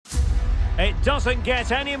It doesn't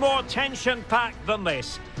get any more tension-packed than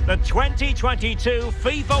this. The 2022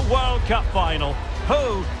 FIFA World Cup final.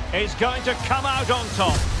 Who is going to come out on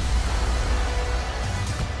top?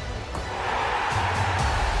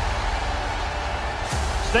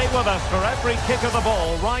 Stay with us for every kick of the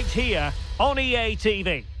ball right here on EA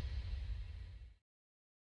TV.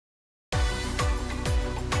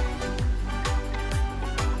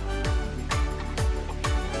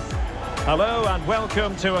 Hello and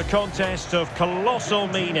welcome to a contest of colossal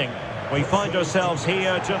meaning. We find ourselves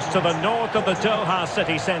here just to the north of the Doha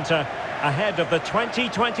city centre, ahead of the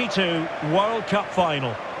 2022 World Cup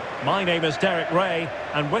final. My name is Derek Ray,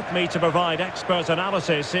 and with me to provide expert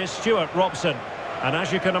analysis is Stuart Robson. And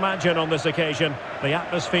as you can imagine on this occasion, the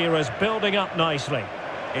atmosphere is building up nicely.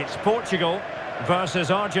 It's Portugal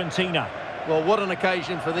versus Argentina. Well, what an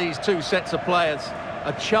occasion for these two sets of players.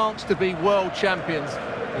 A chance to be world champions.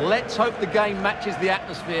 Let's hope the game matches the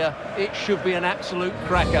atmosphere. It should be an absolute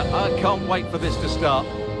cracker. I can't wait for this to start.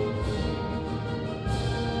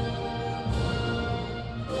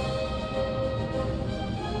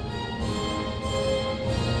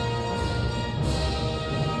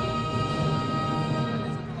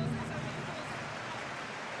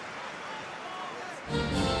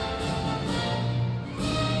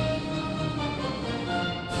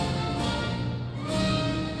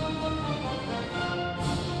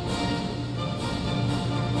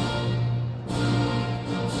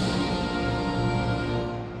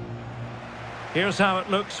 Here's how it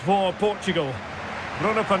looks for Portugal.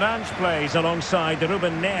 Bruno Fernandes plays alongside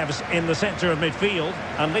Ruben Neves in the centre of midfield.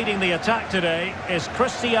 And leading the attack today is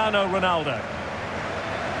Cristiano Ronaldo.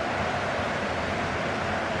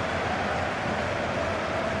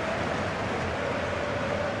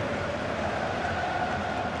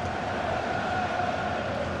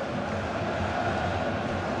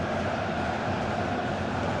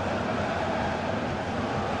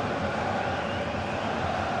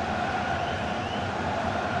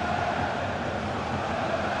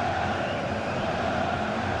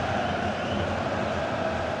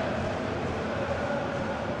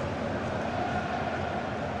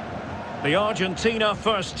 The Argentina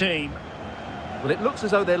first team. Well, it looks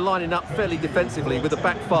as though they're lining up fairly defensively with a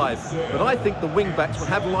back five. But I think the wing-backs will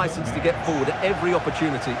have licence to get forward at every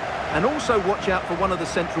opportunity. And also watch out for one of the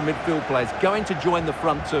central midfield players going to join the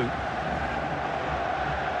front two.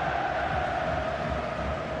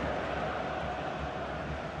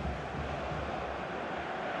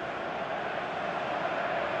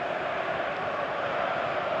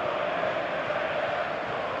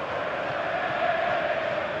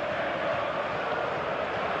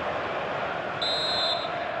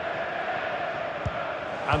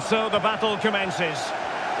 And so the battle commences.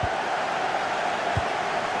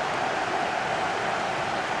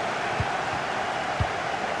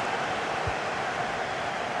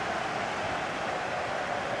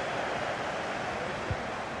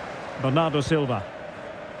 Bernardo Silva.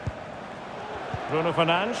 Bruno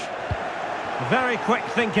Fernandes. Very quick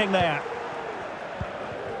thinking there.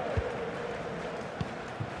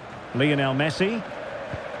 Lionel Messi.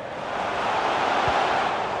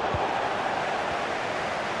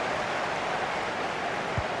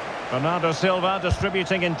 Bernardo Silva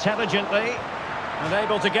distributing intelligently and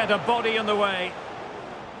able to get a body in the way.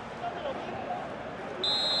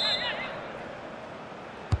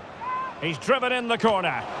 He's driven in the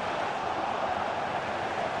corner.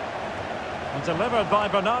 And delivered by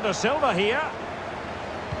Bernardo Silva here.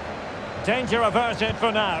 Danger averted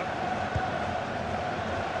for now.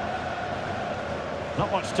 Not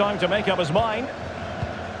much time to make up his mind.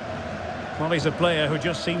 Well, he's a player who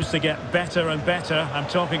just seems to get better and better. I'm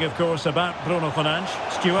talking, of course, about Bruno Fernandes.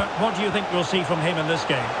 Stuart, what do you think we'll see from him in this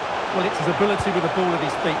game? Well, it's his ability with the ball at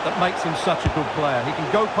his feet that makes him such a good player. He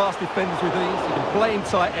can go past defenders with ease, he can play in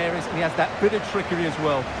tight areas, and he has that bit of trickery as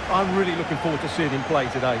well. I'm really looking forward to seeing him play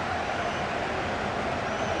today.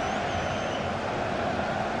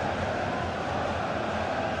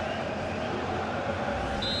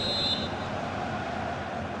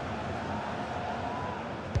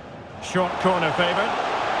 Short corner favoured.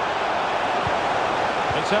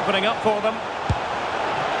 It's opening up for them.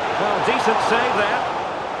 Well, decent save there.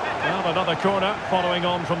 Well, another corner following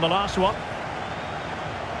on from the last one.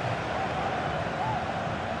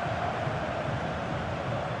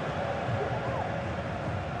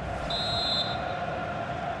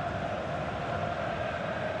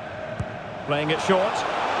 Playing it short.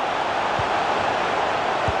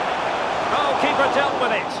 Oh, keeper dealt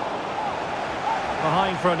with it.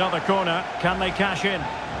 Behind for another corner. Can they cash in?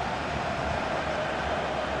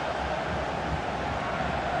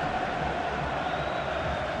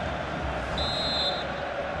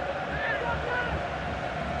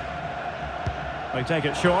 They take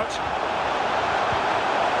it short.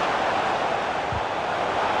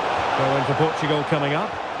 Going for Portugal coming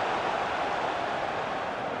up.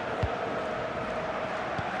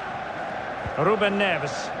 Ruben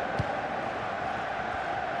Neves.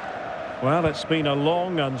 Well, it's been a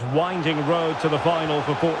long and winding road to the final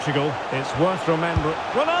for Portugal. It's worth remembering.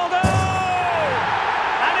 Ronaldo!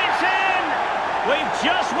 And it's in! We've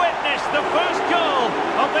just witnessed the first goal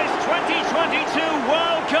of this 2022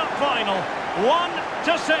 World Cup final. One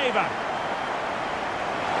to savour.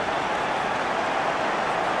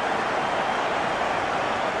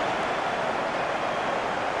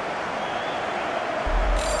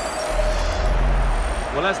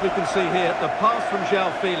 Well, as we can see here, the pass from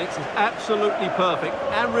João Felix is absolutely perfect.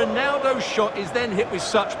 And Ronaldo's shot is then hit with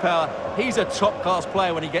such power. He's a top-class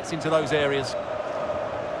player when he gets into those areas.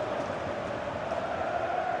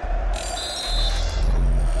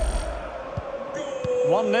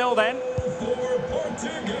 Goal 1-0 then. For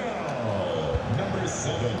Portugal, number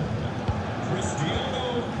 7,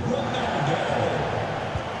 Cristiano Ronaldo.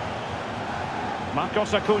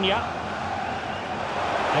 Marcos Acuna.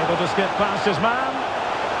 Able to skip past his man.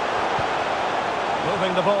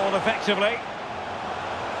 Moving the ball effectively.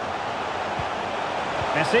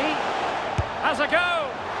 Messi has a go.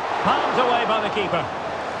 Palmed away by the keeper.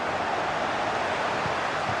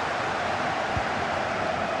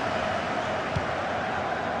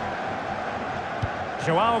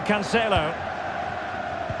 João Cancelo.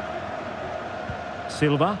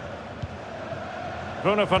 Silva.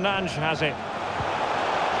 Bruno Fernandes has it.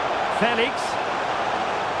 Felix.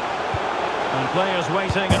 And players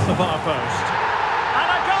waiting at the far post. And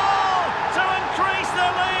a goal to increase the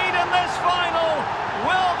lead in this final.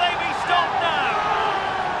 Will they be stopped now?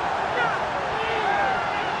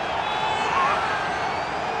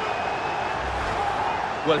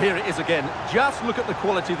 Well, here it is again. Just look at the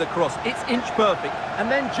quality of the cross. It's inch perfect. And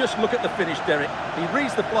then just look at the finish, Derek. He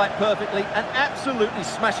reads the flight perfectly and absolutely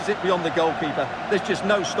smashes it beyond the goalkeeper. There's just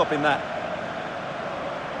no stopping that.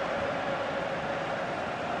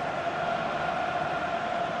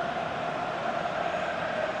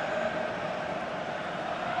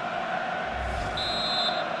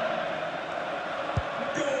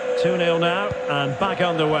 Goal. 2-0 now and back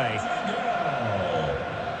underway.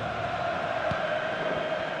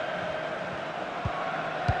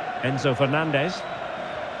 Enzo Fernandez.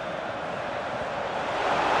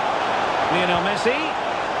 Lionel Messi.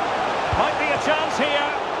 Might be a chance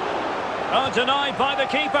here. Oh, denied by the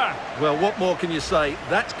keeper. Well, what more can you say?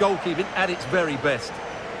 That's goalkeeping at its very best.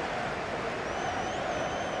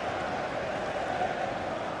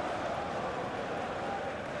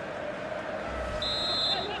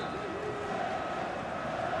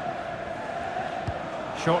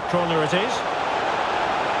 Short corner it is.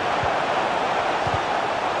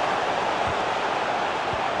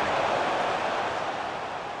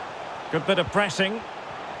 Good bit of pressing.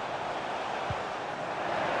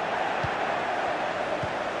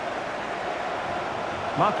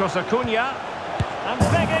 Marcos Acuna. And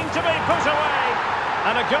begging to be put away.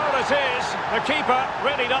 And a goal it is. The keeper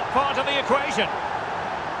really not part of the equation.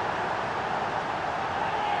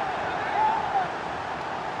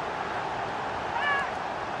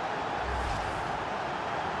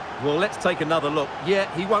 Well, let's take another look.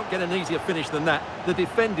 Yeah, he won't get an easier finish than that. The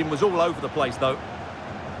defending was all over the place, though.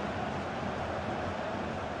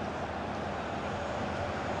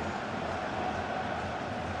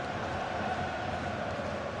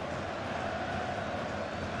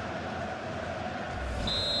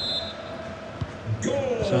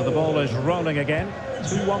 So the ball is rolling again.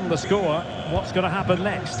 2-1 the score. What's going to happen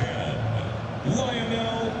next?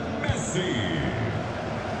 Lionel Messi.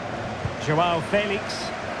 João Felix.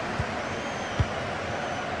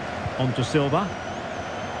 On to Silva.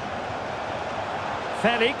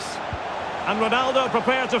 Felix. And Ronaldo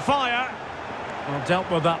prepared to fire. Well, dealt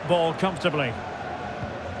with that ball comfortably.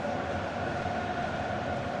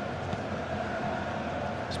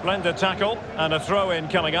 Splendid tackle and a throw-in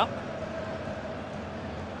coming up.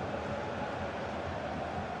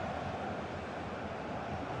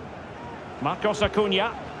 Marcos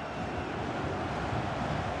Acuna.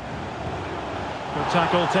 Good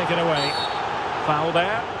tackle taken away. Foul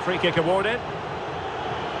there. Free kick awarded.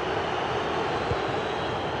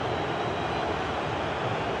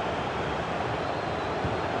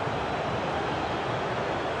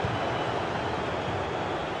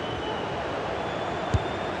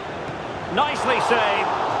 Nicely saved.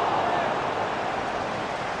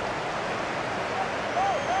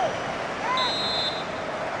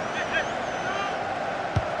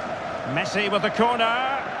 Messi with the corner.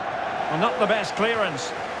 Well, not the best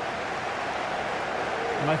clearance.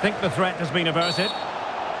 And I think the threat has been averted.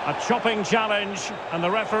 A chopping challenge, and the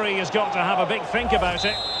referee has got to have a big think about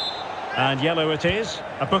it. And yellow it is,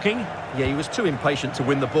 a booking. Yeah, he was too impatient to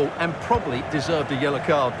win the ball and probably deserved a yellow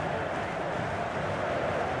card.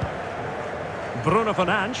 Bruno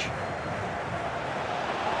Fernandes.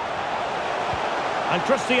 And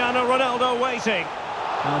Cristiano Ronaldo waiting.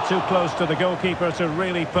 Too close to the goalkeeper to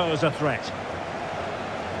really pose a threat.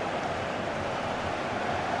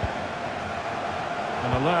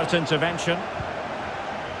 An alert intervention.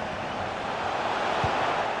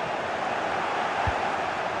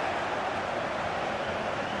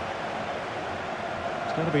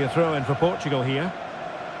 It's going to be a throw-in for Portugal here.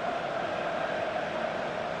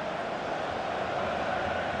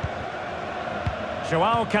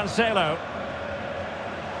 João Cancelo.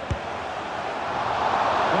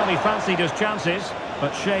 Well, he fancied his chances,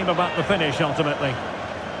 but shame about the finish ultimately.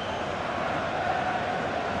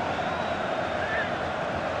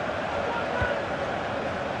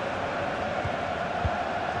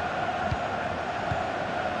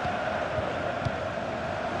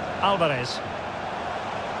 Alvarez.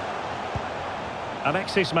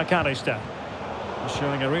 Alexis McAllister.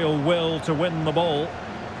 Showing a real will to win the ball.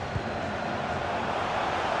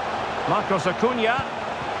 Marcos Acuna.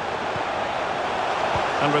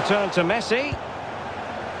 And return to Messi.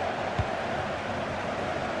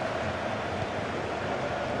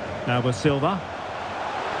 Now with Silva.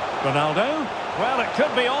 Ronaldo. Well, it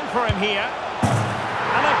could be on for him here.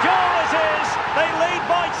 And a goal it is! They lead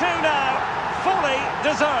by 2 now. Fully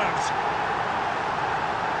deserved.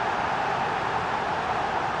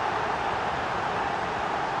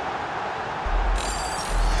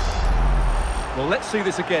 Well, let's see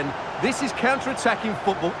this again. This is counter-attacking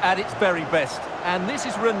football at its very best. And this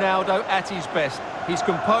is Ronaldo at his best. He's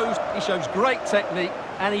composed, he shows great technique,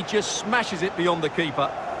 and he just smashes it beyond the keeper.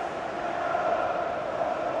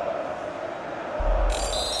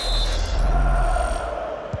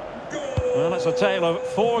 Well, it's a tale of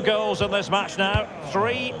 4 goals in this match now.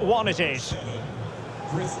 3-1 it is.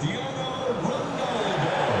 Cristiano Ronaldo.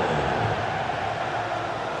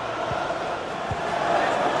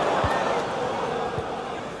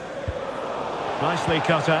 Nicely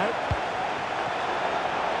cut out.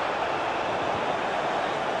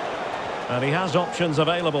 And he has options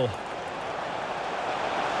available.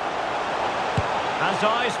 Has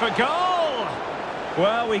eyes for goal!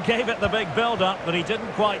 Well, we gave it the big build-up, but he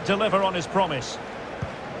didn't quite deliver on his promise.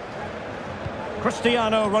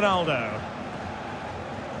 Cristiano Ronaldo.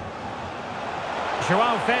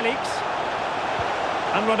 João Felix.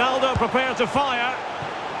 And Ronaldo prepared to fire.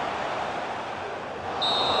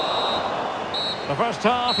 The first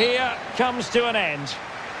half here comes to an end.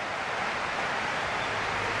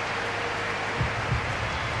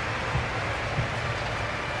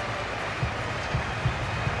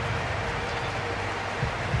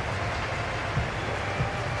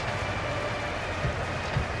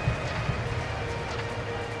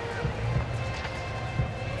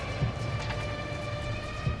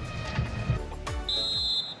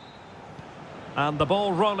 And the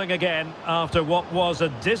ball rolling again after what was a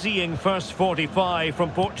dizzying first 45 from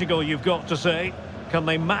Portugal, you've got to say. Can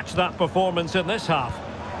they match that performance in this half?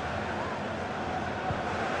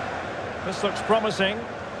 This looks promising.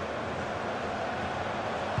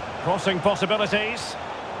 Crossing possibilities.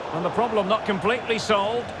 And the problem not completely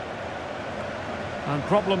solved. And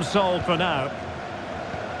problem solved for now.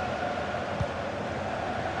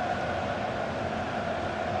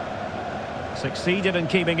 Succeeded in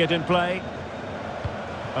keeping it in play.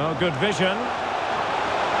 Oh, good vision.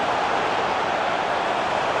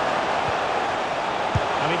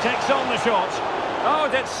 And he takes on the shot. Oh,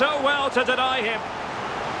 did so well to deny him.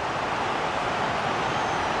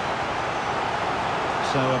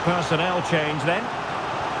 So a personnel change then.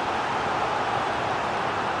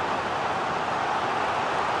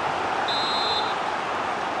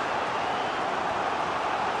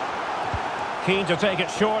 Keen to take it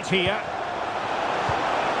short here.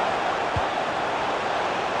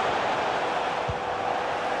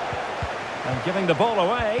 And giving the ball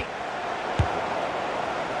away.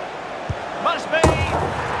 Must be.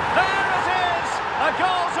 There it is! A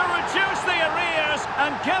goal to reduce the arrears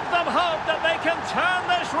and give them hope that they can turn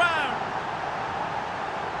this round.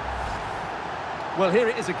 Well, here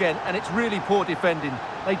it is again, and it's really poor defending.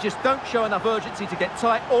 They just don't show enough urgency to get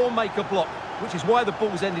tight or make a block, which is why the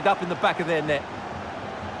ball's ended up in the back of their net.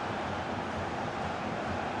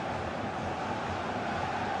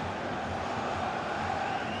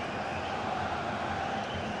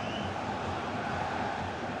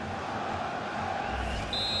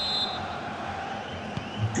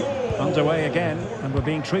 Underway again, and we're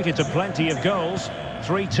being treated to plenty of goals.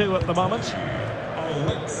 3-2 at the moment.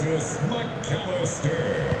 Alexis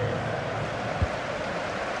McAllister.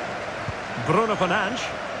 Bruno Fernandes.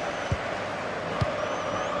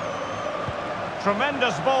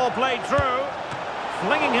 Tremendous ball played through.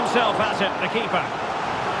 Flinging himself at it, the keeper.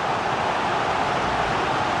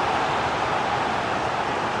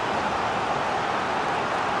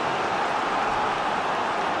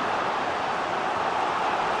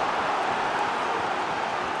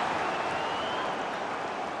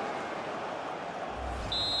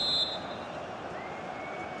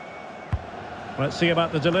 Let's see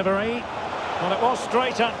about the delivery. Well, it was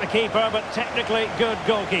straight at the keeper, but technically good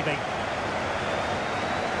goalkeeping.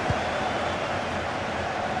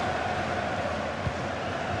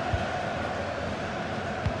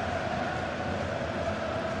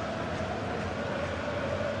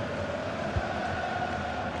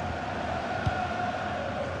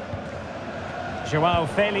 Joao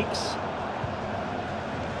Felix.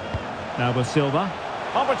 Now with Silva.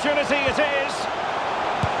 Opportunity it is.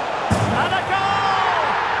 And a goal!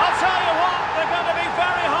 I'll tell you what, they're going to be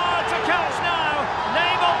very hard to catch now.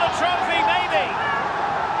 Name on the trophy, maybe.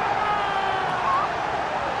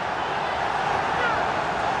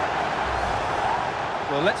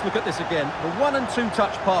 Well, let's look at this again. The 1- and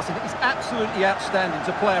 2-touch passing is absolutely outstanding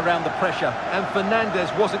to play around the pressure. And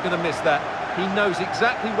Fernandes wasn't going to miss that. He knows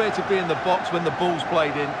exactly where to be in the box when the ball's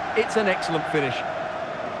played in. It's an excellent finish.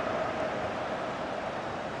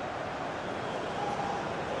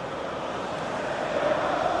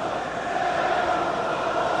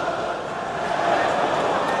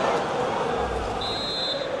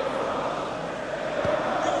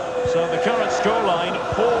 So the current scoreline,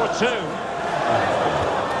 4-2.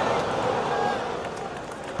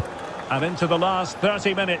 And into the last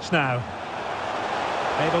 30 minutes now.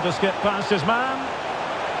 Able to skip past his man.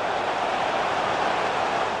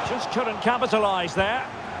 Just couldn't capitalise there.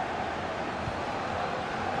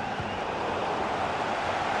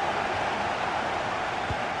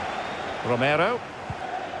 Romero.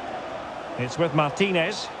 It's with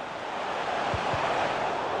Martinez.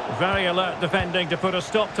 Very alert defending to put a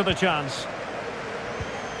stop to the chance.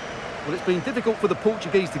 Well, it's been difficult for the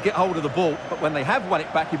Portuguese to get hold of the ball, but when they have won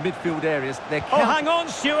it back in midfield areas, they're... Oh, hang on,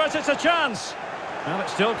 Stuart, it's a chance. Well, it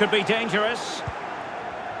still could be dangerous.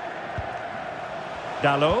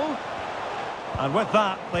 Dalot. And with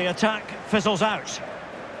that, the attack fizzles out.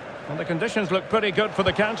 And the conditions look pretty good for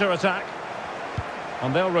the counter-attack.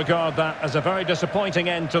 And they'll regard that as a very disappointing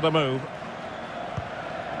end to the move.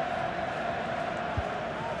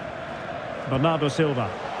 Bernardo Silva.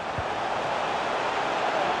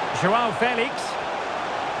 Joao Felix.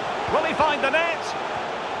 Will he find the net?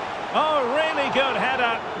 Oh, really good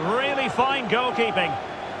header. Really fine goalkeeping.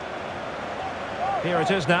 Here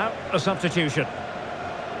it is now, a substitution.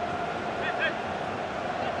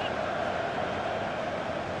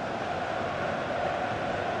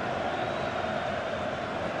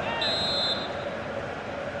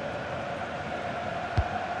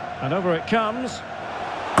 And over it comes.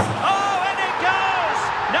 Oh, and it goes!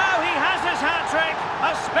 Now he has his hat-trick.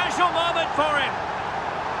 A special moment for him.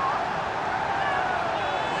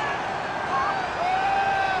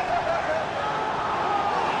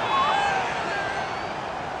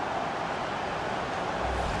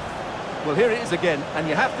 Well, here it is again, and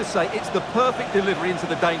you have to say it's the perfect delivery into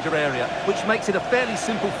the danger area, which makes it a fairly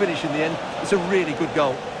simple finish in the end. It's a really good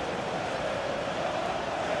goal.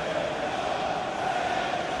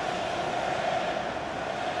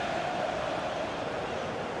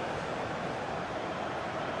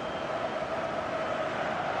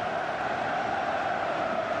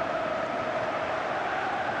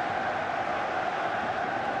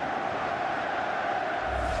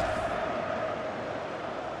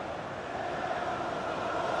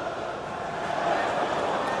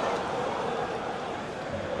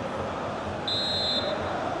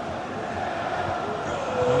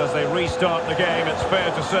 As they restart the game, it's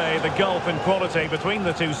fair to say the gulf in quality between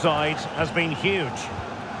the two sides has been huge.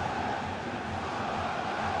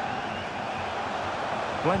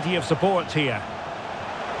 Plenty of support here.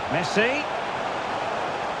 Messi.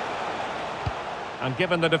 And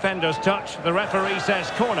given the defender's touch, the referee says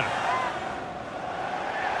corner.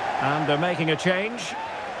 And they're making a change.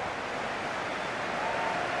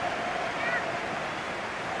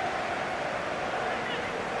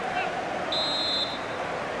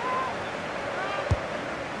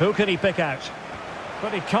 Who can he pick out?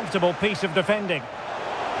 Pretty comfortable piece of defending.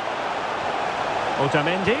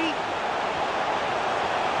 Otamendi.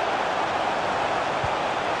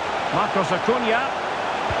 Marcos Acuna.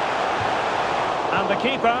 And the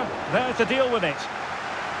keeper there to deal with it.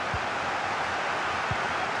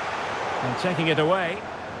 And taking it away.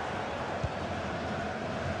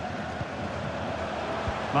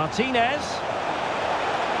 Martinez.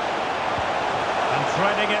 And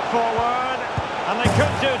threading it forward. And they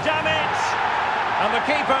could do damage. And the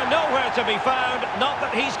keeper nowhere to be found. Not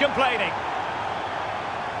that he's complaining.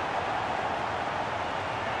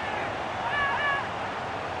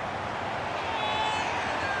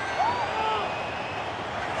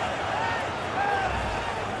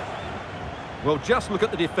 Well, just look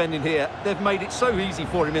at the defending here. They've made it so easy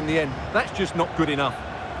for him in the end. That's just not good enough.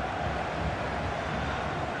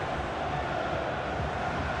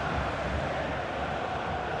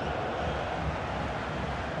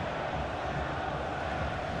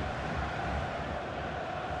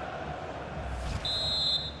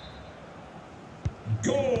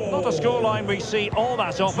 Goal! Not a scoreline we see all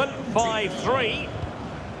that often. 5-3.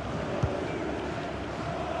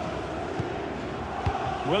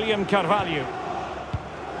 William Carvalho.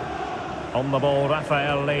 On the ball,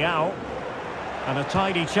 Rafael Leao. And a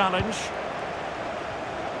tidy challenge.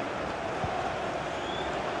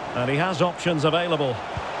 And he has options available.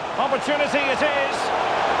 Opportunity it is.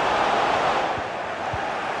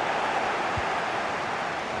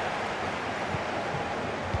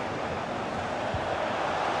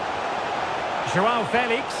 João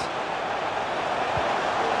Felix.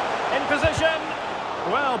 In position.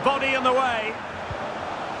 Well, body in the way.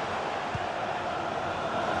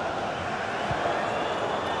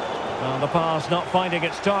 Well, the pass not finding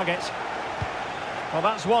its target. Well,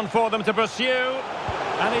 that's one for them to pursue.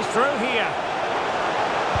 And he's through here.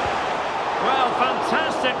 Well,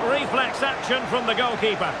 fantastic reflex action from the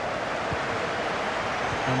goalkeeper.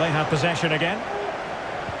 And they have possession again.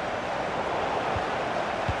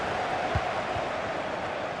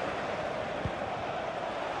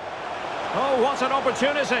 Oh, what an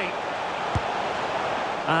opportunity.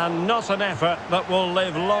 And not an effort that will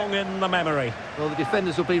live long in the memory. Well, the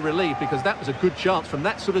defenders will be relieved because that was a good chance. From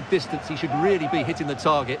that sort of distance, he should really be hitting the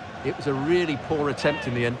target. It was a really poor attempt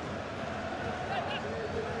in the end.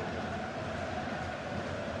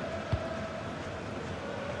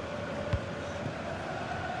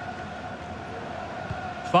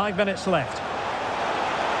 Five minutes left.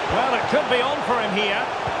 Well, it could be on for him here.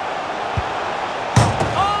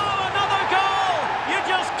 Oh, another goal! You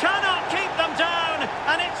just cannot keep them down,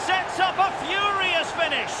 and it sets up a furious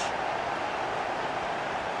finish.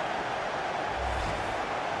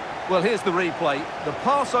 Well, here's the replay. The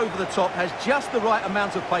pass over the top has just the right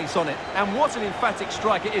amount of pace on it. And what an emphatic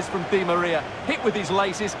strike it is from Di Maria. Hit with his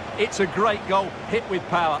laces. It's a great goal, hit with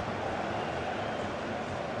power.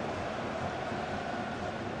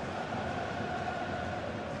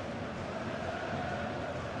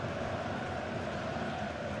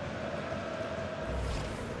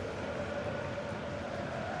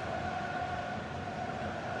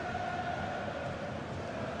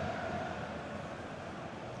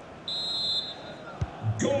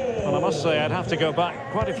 Well, I must say I'd have to go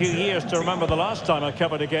back quite a few years to remember the last time I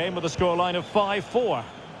covered a game with a scoreline of 5-4.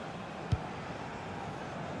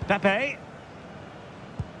 Pepe.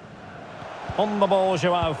 On the ball,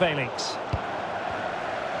 João Felix.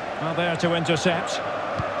 Well, there to intercept.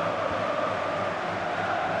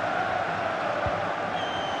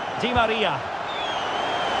 Di Maria.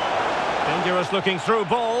 Dangerous looking through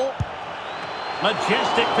ball.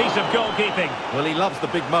 Majestic piece of goalkeeping. Well, he loves the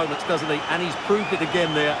big moments, doesn't he? And he's proved it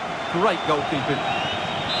again there. Great goalkeeping.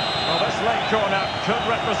 Well, this late corner could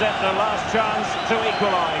represent their last chance to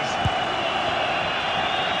equalise.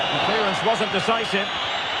 The clearance wasn't decisive.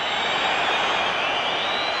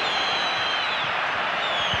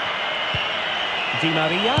 Di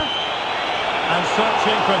Maria. And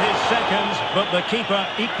searching for his second, but the keeper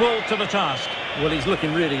equal to the task. Well, he's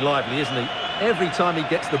looking really lively, isn't he? Every time he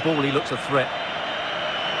gets the ball, he looks a threat.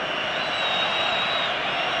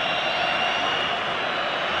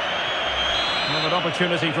 An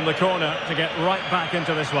opportunity from the corner to get right back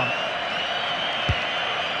into this one.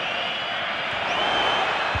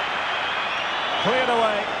 Cleared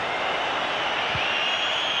away.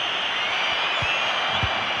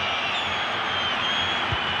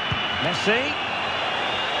 Messi.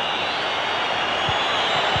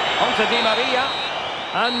 On to Di Maria.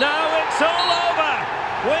 And now it's all over.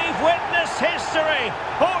 We've witnessed history.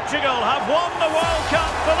 Portugal have won the World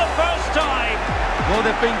Cup for the first time. Well,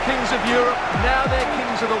 they've been kings of Europe, now they're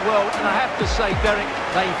kings of the world, and I have to say, Derek,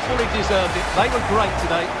 they fully deserved it. They were great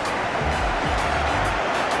today.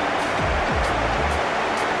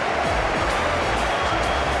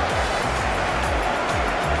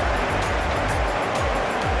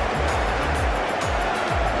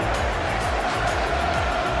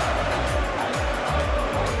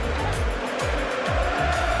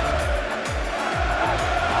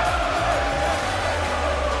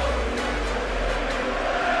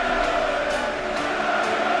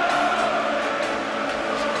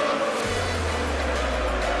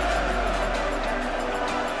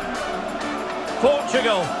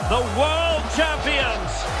 Portugal, the world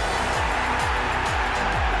champions.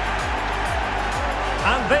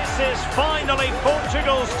 And this is finally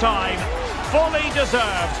Portugal's time. Fully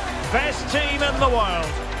deserved. Best team in the world.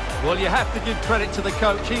 Well, you have to give credit to the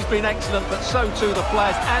coach. He's been excellent, but so too the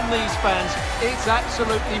players and these fans. It's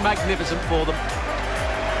absolutely magnificent for them.